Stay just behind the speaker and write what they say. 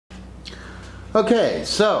Okay,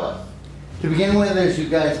 so to begin with, as you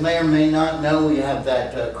guys may or may not know, we have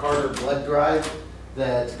that Carter blood drive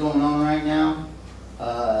that's going on right now.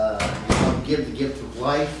 Give the gift of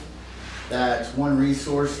life. That's one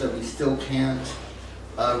resource that we still can't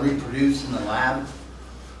reproduce in the lab.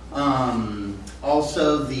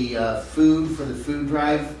 Also, the food for the food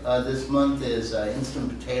drive this month is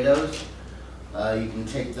instant potatoes. You can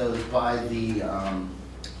take those by the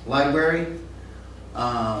library.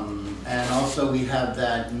 And also we have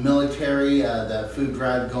that military, that food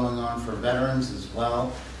drive going on for veterans as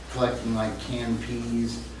well, collecting like canned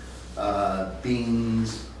peas,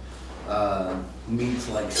 beans, meats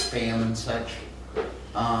like Spam and such.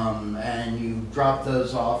 And you drop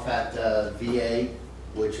those off at the VA,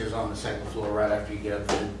 which is on the second floor right after you get up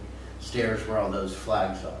the stairs where all those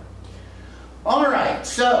flags are. All right,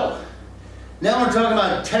 so now we're talking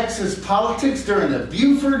about Texas politics during the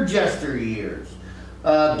Buford Jester years.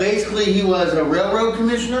 Basically, he was a railroad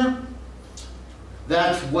commissioner.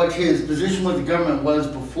 That's what his position with the government was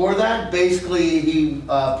before that. Basically, he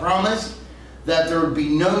promised that there would be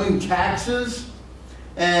no new taxes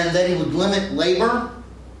and that he would limit labor.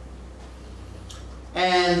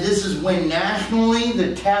 And this is when nationally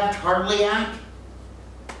the Taft-Hartley Act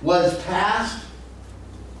was passed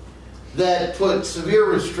that put severe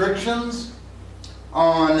restrictions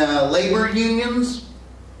on labor unions.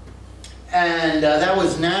 And that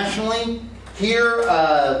was nationally. Here,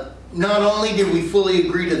 not only did we fully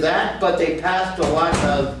agree to that, but they passed a lot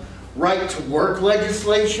of right-to-work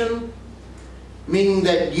legislation, meaning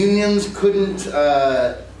that unions couldn't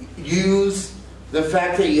use the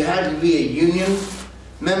fact that you had to be a union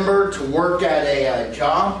member to work at a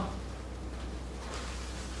job.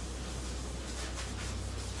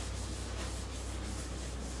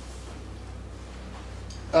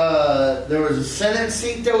 There was a Senate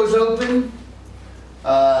seat that was open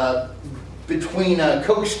between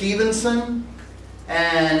Coke Stevenson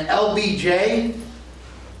and LBJ.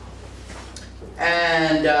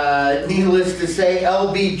 And needless to say,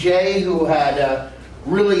 LBJ, who had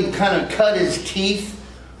really kind of cut his teeth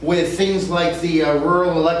with things like the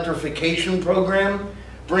rural electrification program,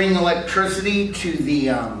 bringing electricity to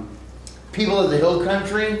the people of the hill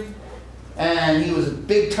country. And he was a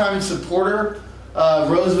big-time supporter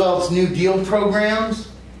Roosevelt's New Deal programs.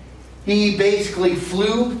 He basically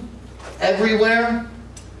flew everywhere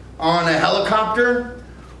on a helicopter,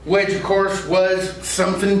 which of course was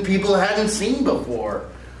something people hadn't seen before.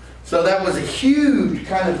 So that was a huge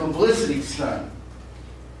kind of publicity stunt.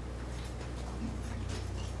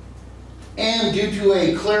 And due to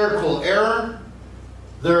a clerical error,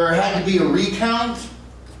 there had to be a recount.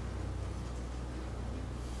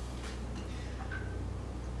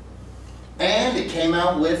 And it came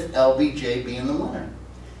out with LBJ being the winner.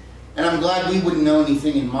 And I'm glad we wouldn't know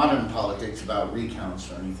anything in modern politics about recounts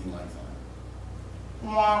or anything like that.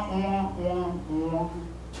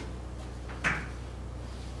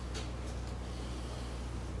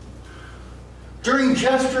 During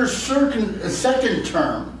Chester's second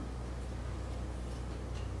term,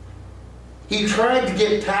 he tried to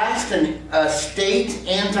get passed a state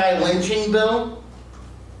anti-lynching bill,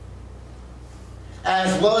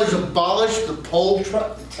 as well as abolish the poll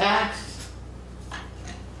tax,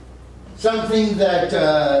 something that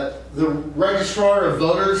the registrar of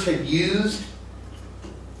voters had used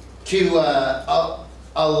to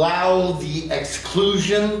allow the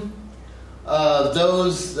exclusion of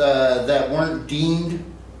those that weren't deemed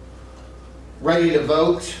ready to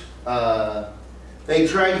vote. They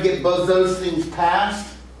tried to get both those things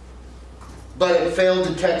passed, but it failed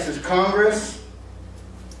the Texas Congress.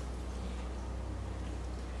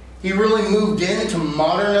 He really moved in to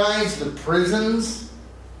modernize the prisons,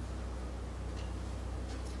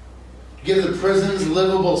 give the prisons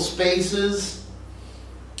livable spaces,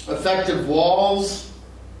 effective walls.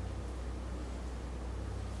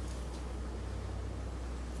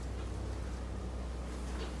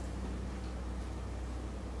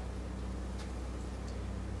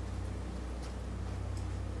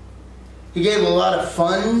 He gave a lot of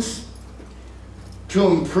funds to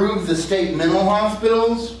improve the state mental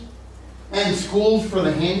hospitals and schools for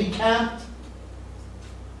the handicapped.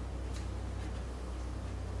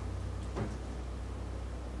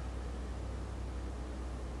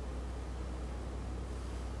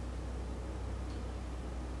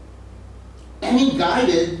 And he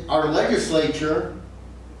guided our legislature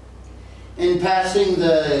in passing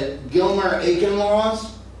the Gilmer-Aiken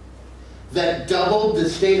laws that doubled the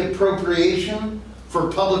state appropriation for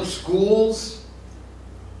public schools.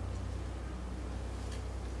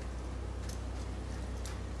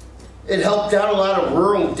 It helped out a lot of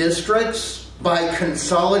rural districts by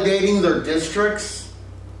consolidating their districts.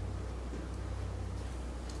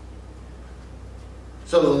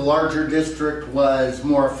 So the larger district was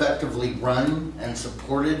more effectively run and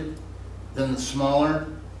supported than the smaller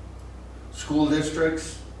school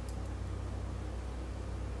districts.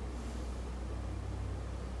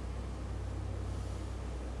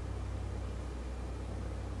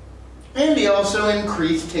 And he also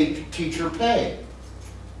increased teacher pay.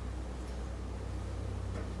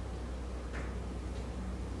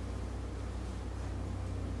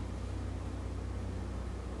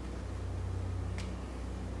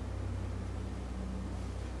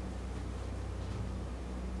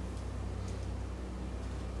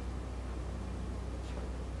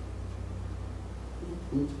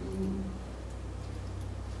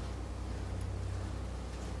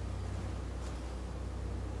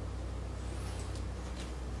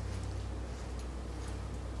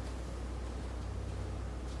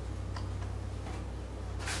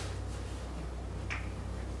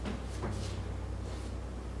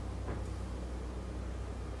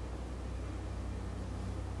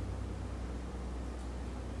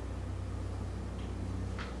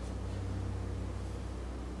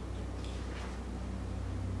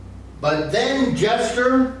 But then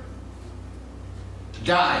Jester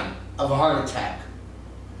died of a heart attack.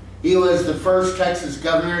 He was the first Texas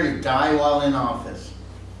governor to die while in office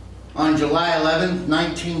on July 11,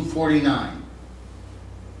 1949.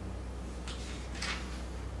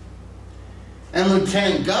 And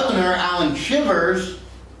Lieutenant Governor Allen Shivers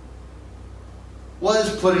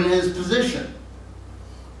was put in his position,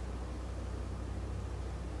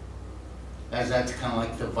 as that's kind of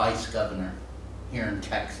like the vice governor here in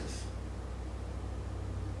Texas.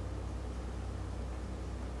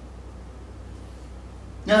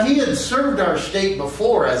 Now, he had served our state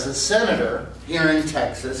before as a senator here in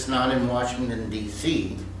Texas, not in Washington,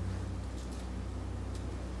 D.C.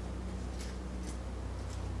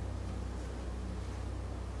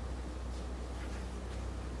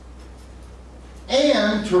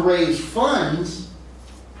 And to raise funds,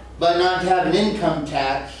 but not to have an income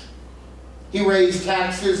tax, he raised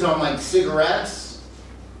taxes on like cigarettes,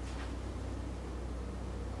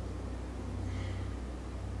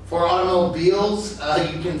 for automobiles.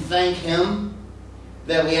 You can thank him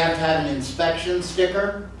that we have to have an inspection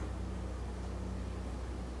sticker.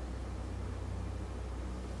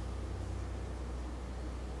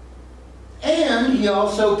 And he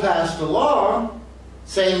also passed a law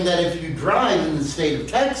saying that if you drive in the state of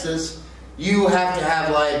Texas, you have to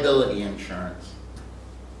have liability insurance.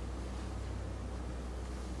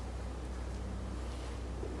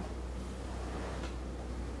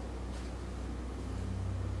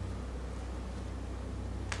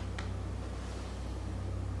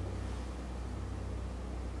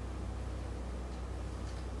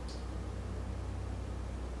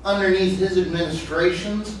 Underneath his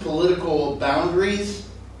administration's political boundaries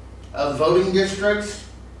of voting districts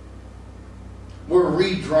were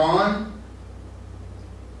redrawn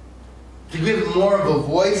to give more of a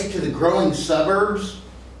voice to the growing suburbs.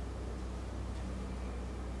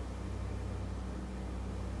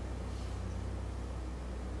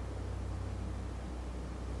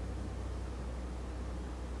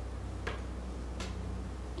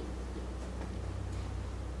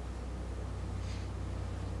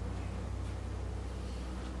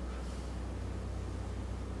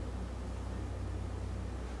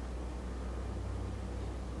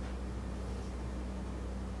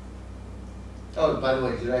 Oh, by the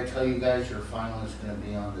way, did I tell you guys your final is going to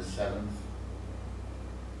be on the 7th?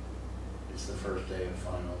 It's the first day of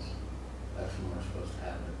finals. That's when we're supposed to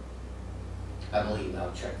have it. I believe.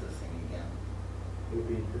 I'll check the thing again. It would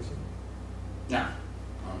be in person? No,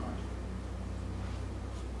 online.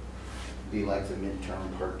 Be like the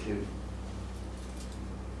midterm part 2.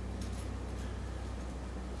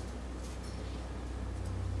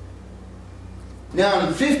 Now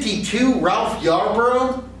in 52, Ralph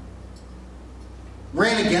Yarborough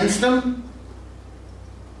ran against him.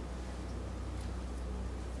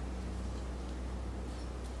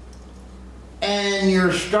 And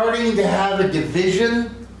you're starting to have a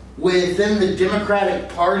division within the Democratic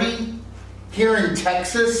Party here in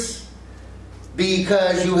Texas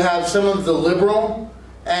because you have some of the liberal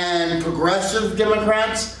and progressive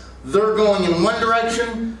Democrats. They're going in one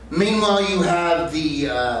direction. Meanwhile, you have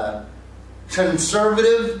the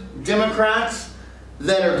conservative Democrats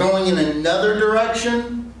that are going in another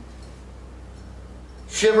direction.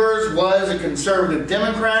 Shivers was a conservative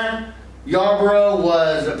Democrat. Yarborough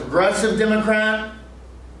was a progressive Democrat.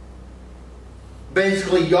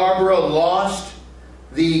 Basically, Yarborough lost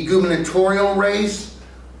the gubernatorial race,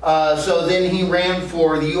 so then he ran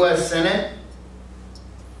for the U.S. Senate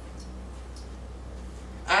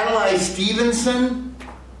Adlai Stevenson,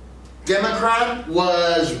 Democrat,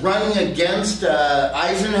 was running against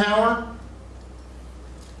Eisenhower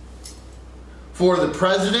for the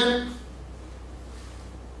president.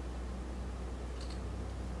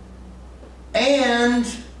 And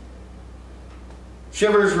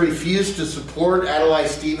Shivers refused to support Adlai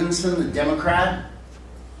Stevenson, the Democrat.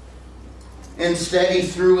 Instead, he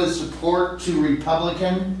threw his support to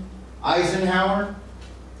Republican Eisenhower.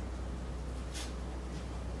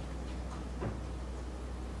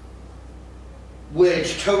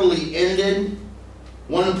 Which totally ended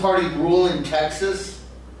one-party rule in Texas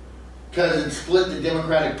because it split the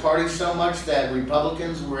Democratic Party so much that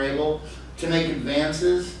Republicans were able to make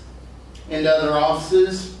advances into other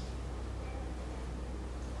offices.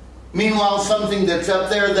 Meanwhile, something that's up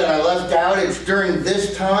there that I left out, it's during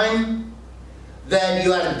this time that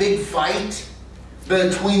you had a big fight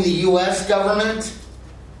between the U.S. government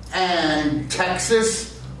and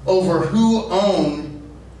Texas over who owned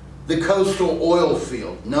the coastal oil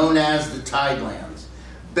field known as the Tidelands.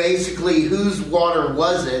 Basically, whose water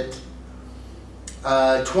was it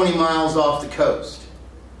 20 miles off the coast?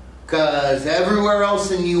 Because everywhere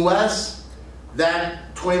else in the U.S.,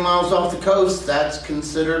 that 20 miles off the coast, that's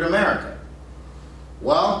considered America.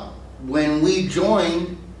 Well, when we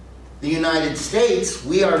joined the United States,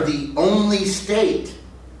 we are the only state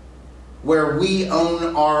where we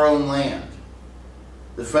own our own land.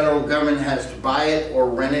 The federal government has to buy it or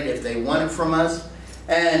rent it if they want it from us.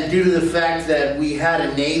 And due to the fact that we had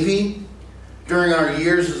a Navy during our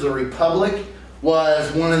years as a republic,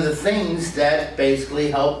 was one of the things that basically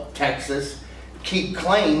helped Texas keep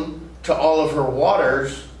claim to all of her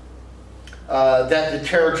waters, that the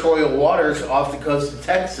territorial waters off the coast of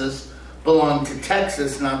Texas belong to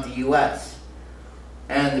Texas, not the U.S.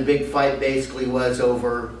 And the big fight basically was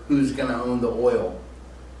over who's going to own the oil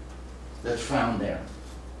that's found there.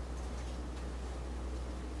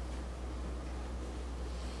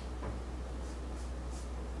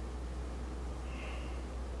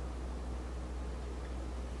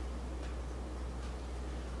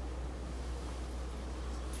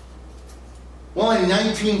 Well, in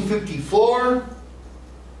 1954,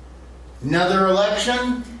 another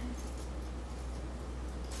election,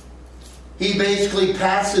 he basically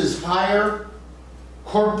passes higher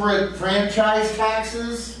corporate franchise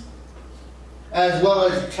taxes, as well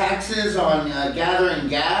as taxes on gathering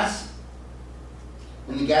gas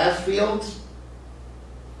in the gas fields,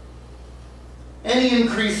 and he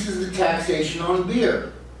increases the taxation on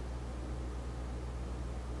beer.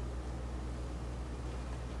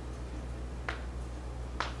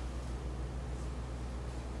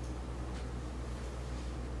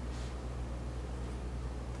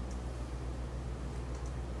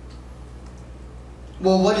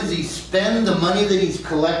 Well, what does he spend the money that he's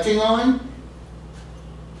collecting on?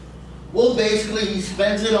 Well, basically he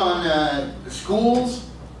spends it on schools.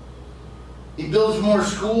 He builds more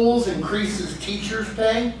schools, increases teachers'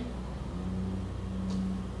 pay.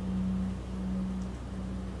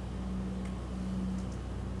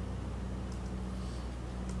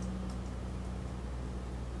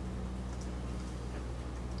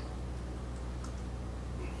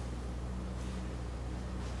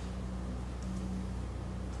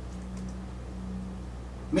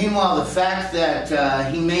 Meanwhile, the fact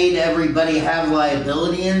that he made everybody have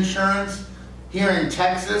liability insurance here in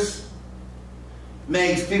Texas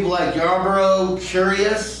makes people like Yarborough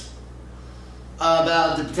curious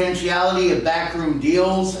about the potentiality of backroom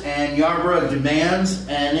deals, and Yarborough demands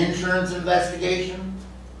an insurance investigation.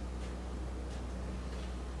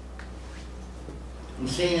 I'm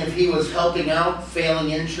seeing if he was helping out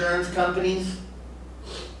failing insurance companies,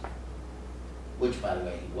 which, by the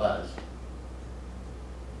way, he was.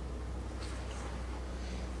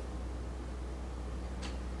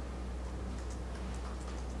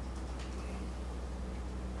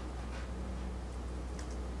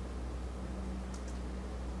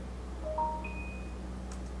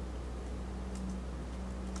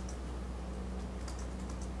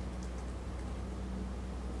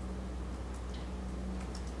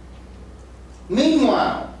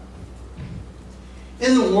 Meanwhile,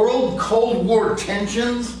 in the world, Cold War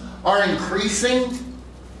tensions are increasing.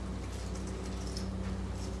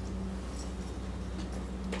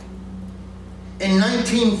 In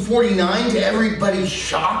 1949, to everybody's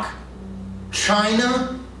shock,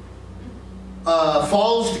 China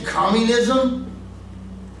falls to communism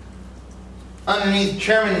underneath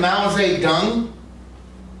Chairman Mao Zedong.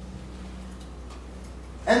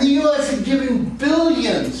 And the U.S. had given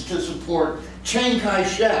billions to support Chiang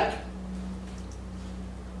Kai-shek,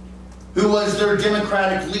 who was their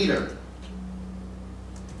democratic leader.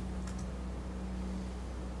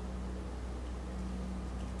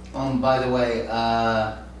 By the way,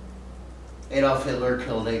 Adolf Hitler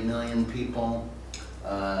killed 8 million people.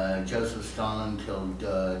 Joseph Stalin killed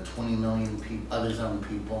 20 million of his own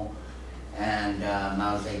people. And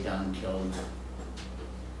Mao Zedong killed,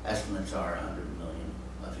 estimates are 100 million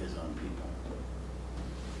of his own people.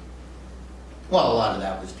 Well, a lot of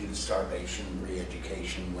that was due to starvation,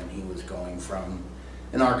 re-education, when he was going from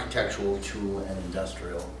an architectural to an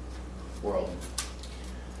industrial world.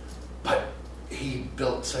 But he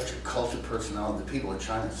built such a cult of personality, the people of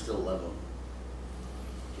China still love him.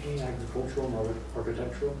 Do you mean agricultural, not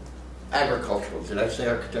architectural? Agricultural, did I say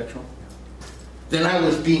architectural? Then I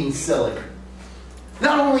was being silly.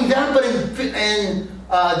 Not only that, but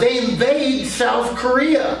they invade South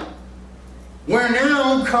Korea, where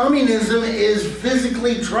now communism is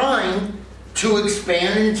physically trying to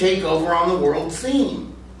expand and take over on the world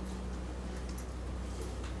scene.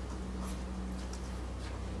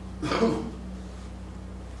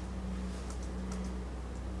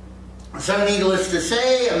 So needless to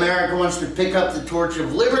say, America wants to pick up the torch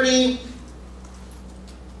of liberty,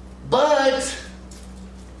 but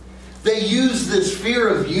they use this fear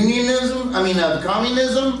of of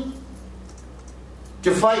communism,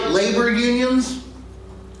 to fight labor unions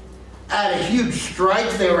at a huge strike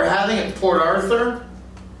they were having at Port Arthur.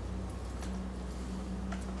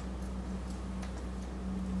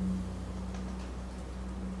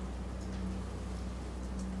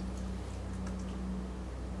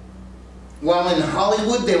 While in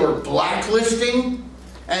Hollywood they were blacklisting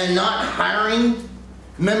and not hiring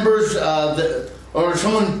members of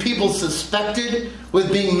people suspected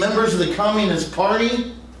with being members of the Communist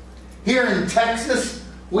Party. Here in Texas,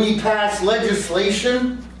 we passed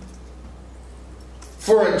legislation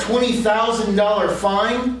for a $20,000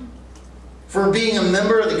 fine for being a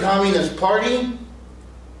member of the Communist Party.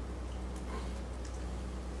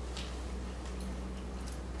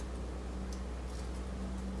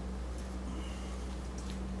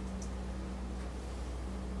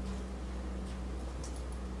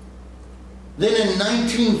 Then in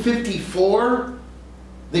 1954,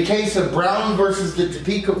 the case of Brown versus the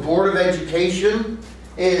Topeka Board of Education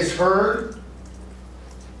is heard.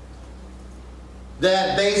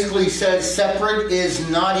 That basically says separate is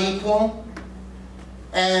not equal.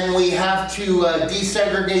 And we have to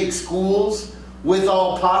desegregate schools with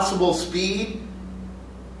all possible speed.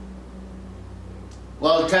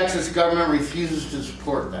 Well, the Texas government refuses to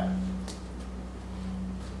support that.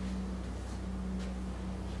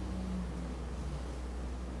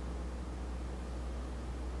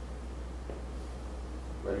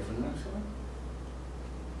 Ready for the next one?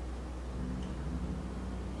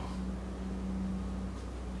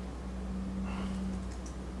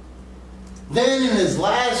 Then in his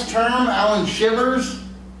last term, Alan Shivers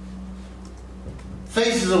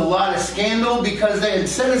faces a lot of scandal because they had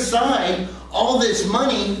set aside all this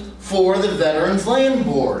money for the Veterans Land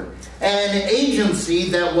Board, an agency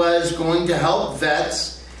that was going to help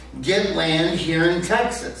vets get land here in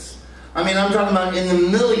Texas. I mean, I'm talking about in the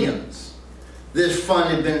millions this fund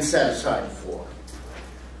had been set aside for.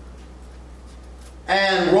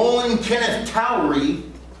 And Roland Kenneth Towery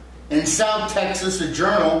in South Texas, a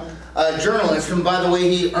journalist, and by the way,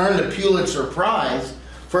 he earned a Pulitzer Prize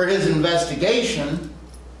for his investigation,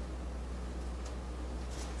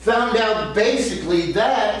 found out basically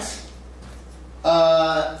that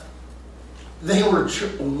they were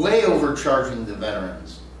way overcharging the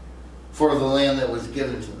veterans for the land that was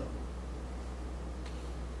given to them.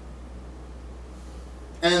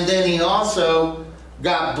 And then he also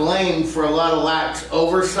got blamed for a lot of lax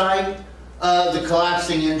oversight of the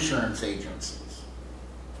collapsing insurance agencies.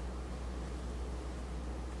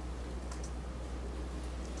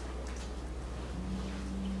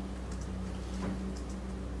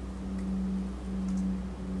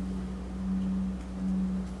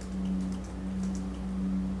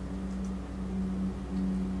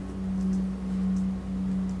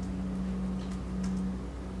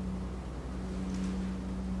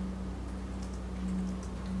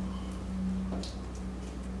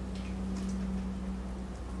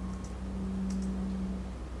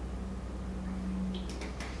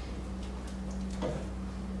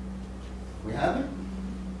 We have it?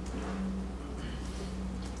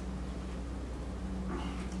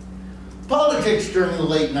 Politics during the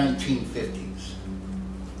late 1950s.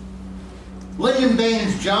 Lyndon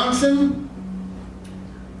Baines Johnson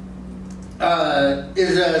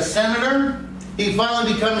is a senator. He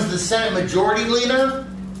finally becomes the Senate Majority Leader.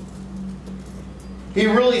 He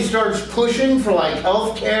really starts pushing for like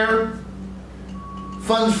health care,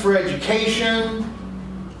 funds for education,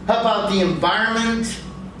 help out the environment.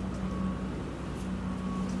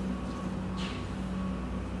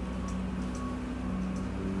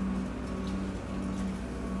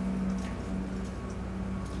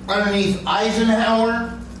 underneath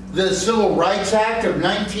Eisenhower, the Civil Rights Act of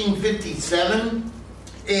 1957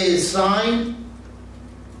 is signed,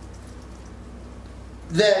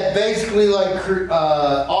 that basically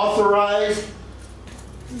authorized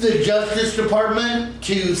the Justice Department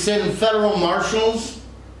to send federal marshals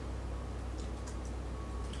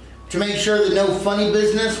to make sure that no funny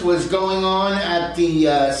business was going on at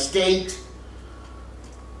the state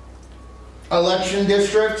election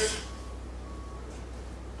districts.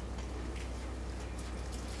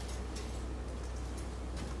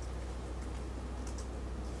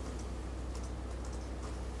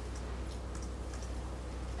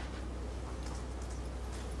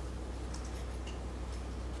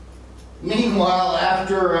 Meanwhile,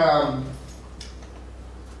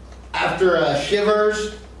 after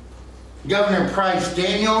Shivers, Governor Price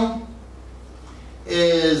Daniel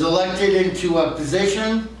is elected into a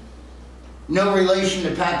position, no relation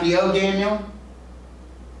to Papio Daniel.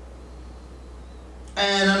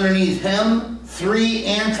 And underneath him, 3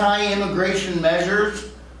 anti-immigration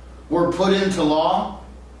measures were put into law,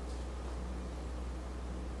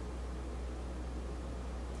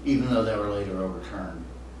 even though they were later overturned.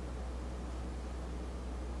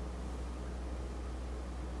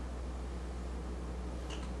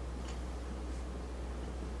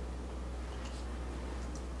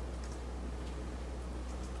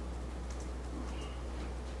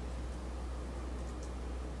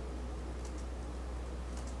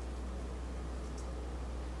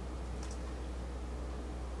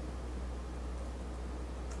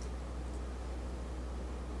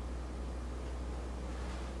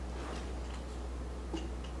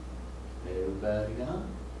 Everybody gone?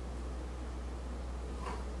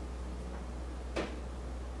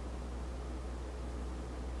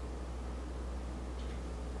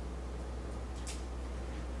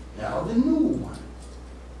 Now the new one.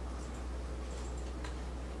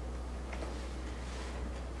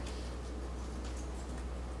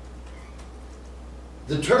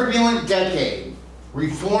 The Turbulent Decade,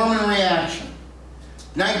 Reform and Reaction,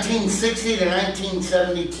 1960 to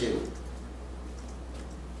 1972.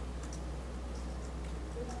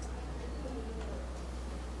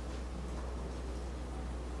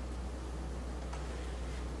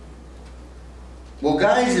 Well,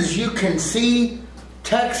 guys, as you can see,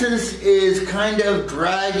 Texas is kind of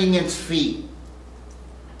dragging its feet,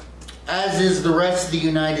 as is the rest of the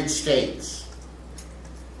United States,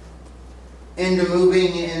 into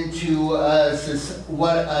moving into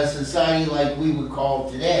what a society like we would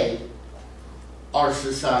call today our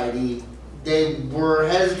society. They were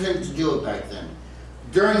hesitant to do it back then.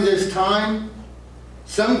 During this time,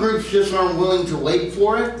 some groups just aren't willing to wait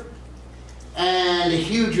for it, and a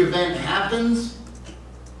huge event happens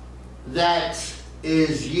that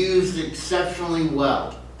is used exceptionally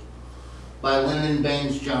well by Lyndon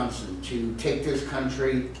Baines Johnson to take this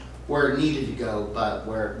country where it needed to go, but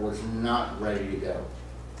where it was not ready to go.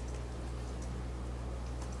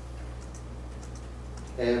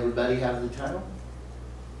 Everybody have the title?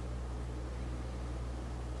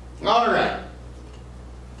 All right.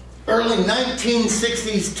 Early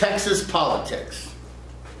 1960s Texas politics.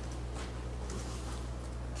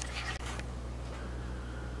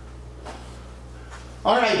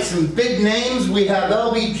 All right, some big names. We have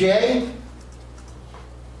LBJ,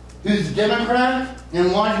 who's a Democrat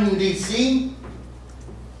in Washington, D.C.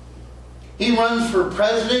 He runs for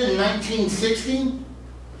president in 1960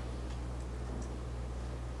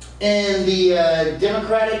 in the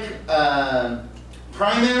Democratic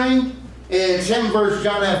primary. It's him versus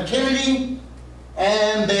John F. Kennedy,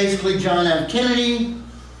 and basically John F. Kennedy,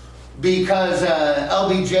 because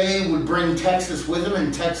LBJ would bring Texas with him,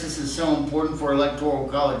 and Texas is so important for electoral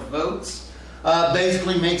college votes,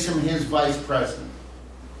 basically makes him his vice president.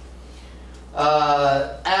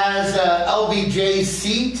 As LBJ's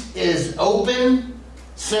seat is open,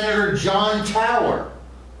 Senator John Tower,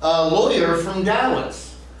 a lawyer from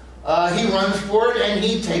Dallas, he runs for it and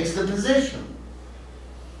he takes the position.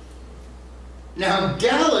 Now,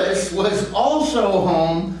 Dallas was also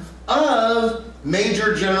home of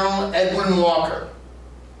Major General Edwin Walker,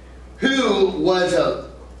 who was a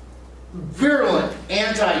virulent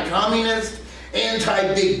anti-communist,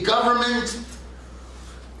 anti-big government.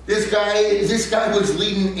 This guy was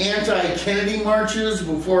leading anti-Kennedy marches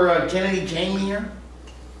before Kennedy came here.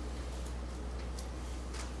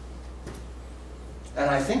 And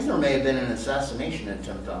I think there may have been an assassination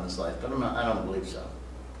attempt on his life, but I don't believe so.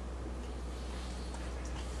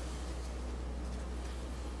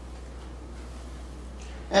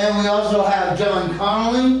 And we also have John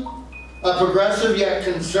Connally, a progressive yet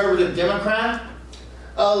conservative Democrat,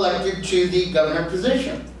 elected to the governor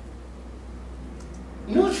position.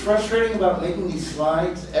 You know what's frustrating about making these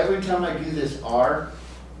slides? Every time I do this R,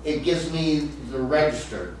 it gives me the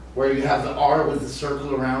register, where you have the R with the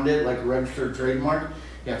circle around it, like a registered trademark.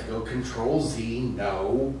 You have to go Control Z,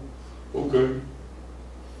 no. Okay.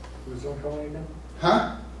 Who's John Connolly again?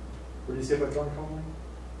 Huh? What did you say about John Connolly?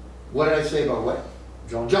 What did I say about what?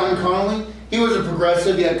 John Connolly. He was a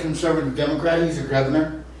progressive, he had a conservative Democrat, he's a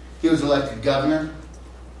governor. He was elected governor.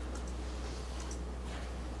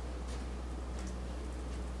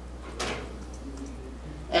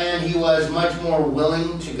 And he was much more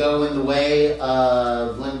willing to go in the way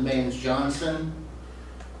of Lyndon Baines Johnson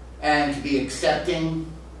and to be accepting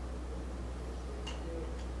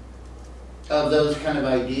of those kind of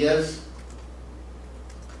ideas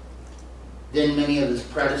than many of his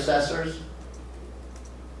predecessors.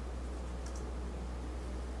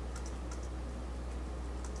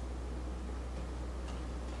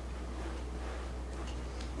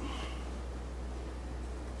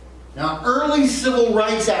 Now, early civil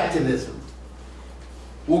rights activism.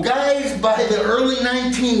 Well, guys, by the early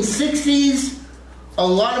 1960s, a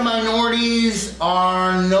lot of minorities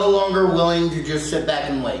are no longer willing to just sit back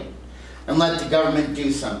and wait and let the government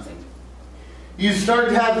do something. You start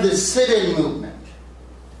to have this sit-in movement.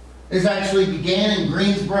 This actually began in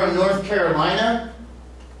Greensboro, North Carolina.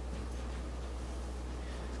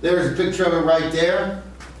 There's a picture of it right there,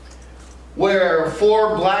 where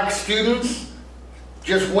 4 black students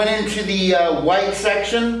just went into the white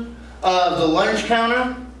section of the lunch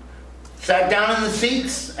counter, sat down in the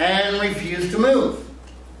seats, and refused to move.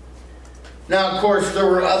 Now, of course, there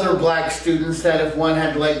were other black students that if one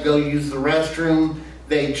had to let go use the restroom,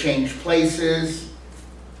 they'd change places.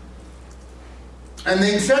 And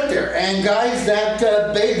they'd sit there. And guys, that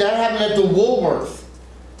happened at the Woolworth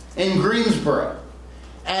in Greensboro.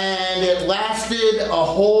 And it lasted a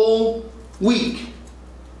whole week.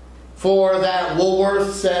 For that,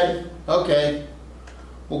 Woolworth said, okay,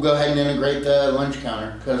 we'll go ahead and integrate the lunch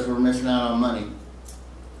counter because we're missing out on money.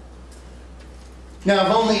 Now,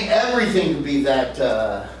 if only everything could be that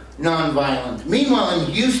nonviolent. Meanwhile,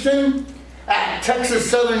 in Houston, at Texas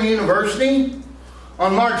Southern University,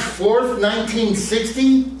 on March 4th,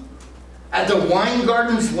 1960, at the Wine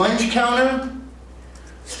Gardens lunch counter,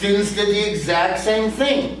 students did the exact same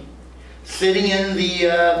thing. Sitting in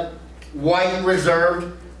the white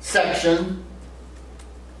reserved section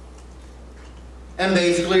and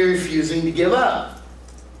basically refusing to give up.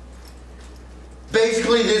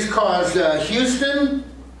 Basically, this caused Houston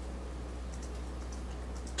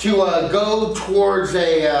to go towards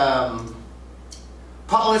a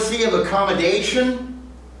policy of accommodation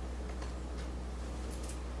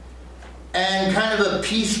and kind of a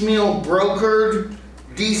piecemeal brokered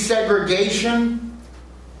desegregation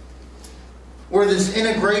where this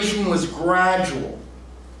integration was gradual.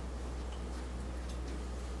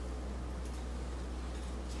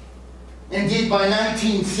 Indeed, by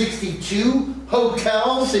 1962,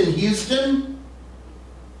 hotels in Houston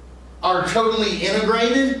are totally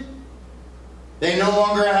integrated. They no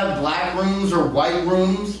longer have black rooms or white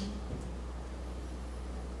rooms.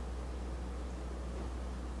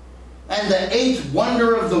 And the 8th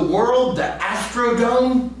wonder of the world, the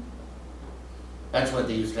Astrodome, that's what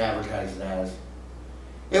they used to advertise it as.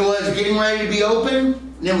 It was getting ready to be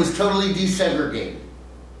open, and it was totally desegregated.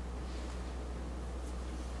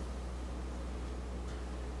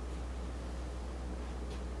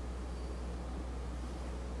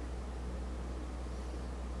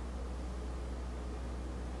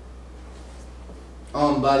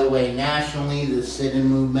 By the way, nationally, the sit-in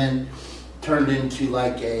movement turned into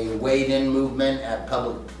like a wade-in movement at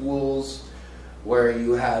public pools where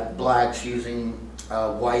you had blacks using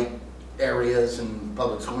white areas in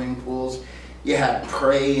public swimming pools. You had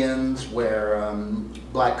pray-ins where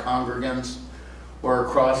black congregants were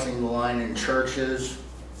crossing the line in churches.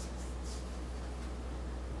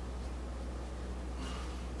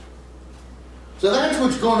 So that's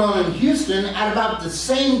what's going on in Houston at about the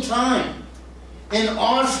same time. In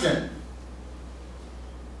Austin,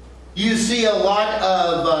 you see a lot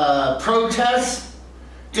of protests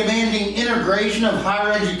demanding integration of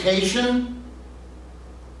higher education.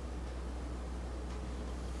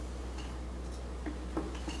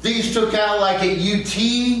 These took out like at UT,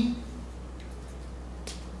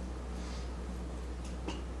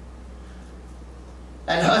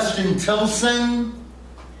 at Huston-Tilson,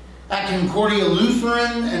 at Concordia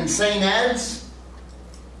Lutheran and St. Ed's.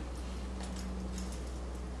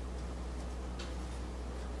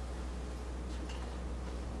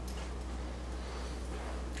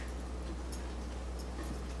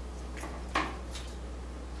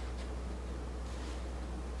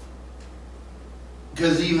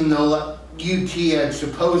 Because even though UT had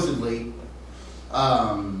supposedly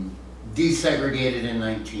desegregated in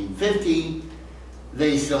 1950.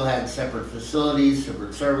 They still had separate facilities,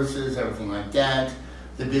 separate services, everything like that.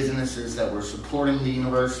 The businesses that were supporting the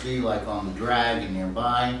university, like on the drag and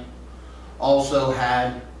nearby, also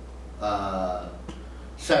had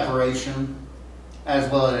separation, as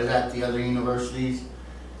well as at the other universities.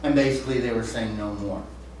 And basically they were saying no more.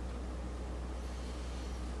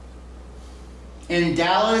 In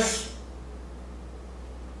Dallas,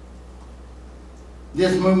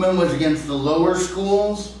 this movement was against the lower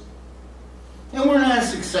schools, and we're not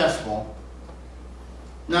as successful.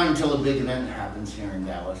 Not until a big event happens here in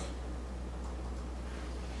Dallas.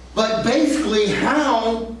 But basically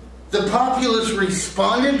how the populace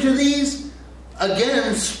responded to these,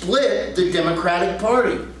 again, split the Democratic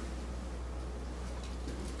Party.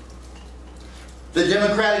 The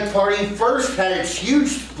Democratic Party first had its huge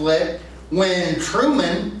split when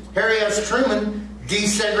Harry S. Truman,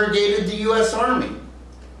 desegregated the U.S. Army.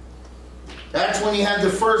 That's when you had the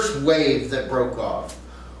first wave that broke off.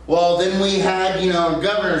 Well, then we had,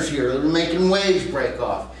 governors here that were making waves break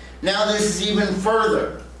off. Now this is even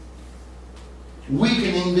further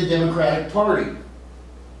weakening the Democratic Party.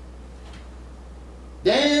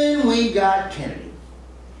 Then we got Kennedy.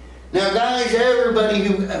 Now guys, everybody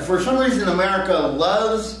who, for some reason America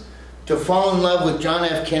loves to fall in love with John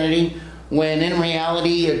F. Kennedy, when in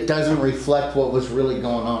reality it doesn't reflect what was really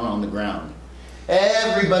going on the ground.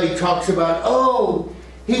 Everybody talks about, oh,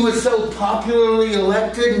 he was so popularly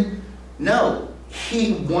elected. No,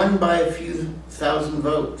 he won by a few thousand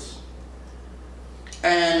votes.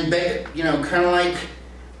 And, kind of like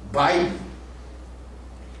Biden,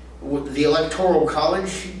 the Electoral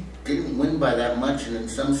College didn't win by that much, and in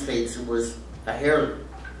some states it was a hair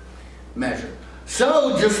measure.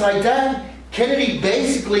 So, just like that, Kennedy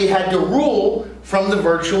basically had to rule from the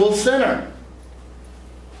virtual center.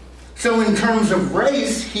 So in terms of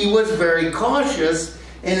race, he was very cautious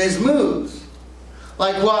in his moves.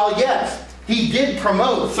 Like, while yes, he did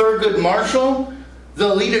promote Thurgood Marshall,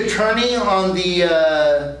 the lead attorney on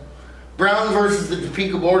the Brown versus the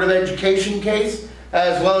Topeka Board of Education case,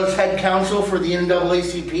 as well as head counsel for the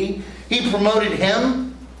NAACP. He promoted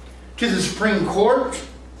him to the Supreme Court.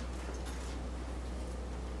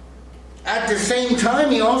 At the same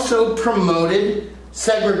time, he also promoted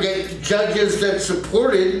judges that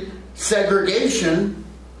supported segregation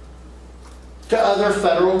to other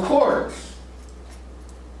federal courts.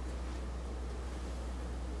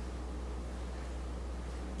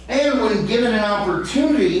 And when given an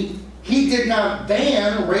opportunity, he did not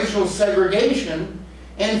ban racial segregation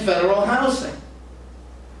in federal housing.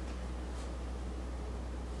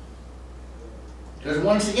 Because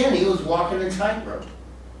once again, he was walking a tightrope.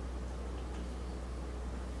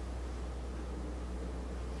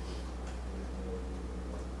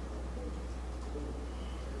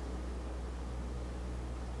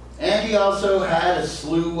 And he also had a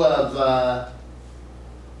slew of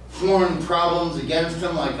foreign problems against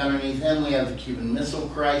him, like underneath him we have the Cuban Missile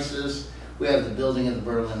Crisis, we have the building of the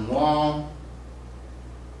Berlin Wall.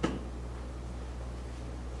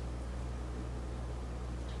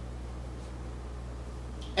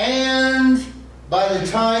 And by the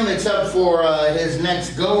time it's up for his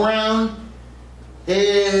next go-round,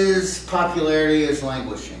 his popularity is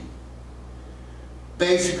languishing.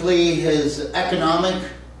 Basically, his economic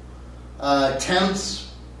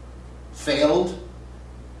attempts failed.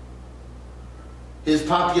 His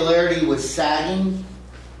popularity was sagging.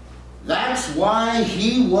 That's why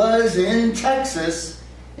he was in Texas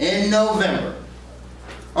in November.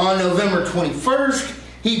 On November 21st,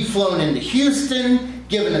 he'd flown into Houston,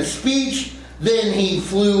 given a speech. Then he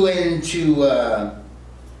flew into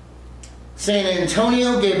San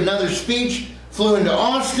Antonio, gave another speech, flew into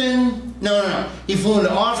Austin. No. He flew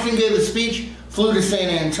into Austin, gave a speech, flew to San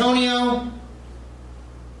Antonio,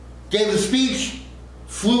 gave a speech,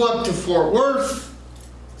 flew up to Fort Worth,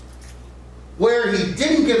 where he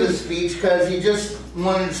didn't give a speech because he just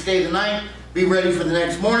wanted to stay the night, be ready for the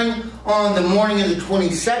next morning. On the morning of the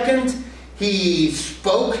 22nd, he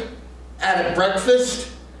spoke at a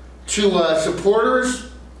breakfast to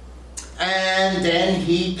supporters, and then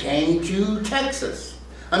he came to Texas.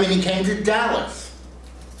 He came to Dallas.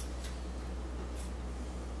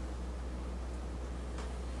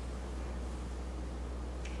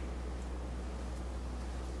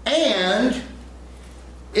 And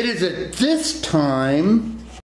it is at this time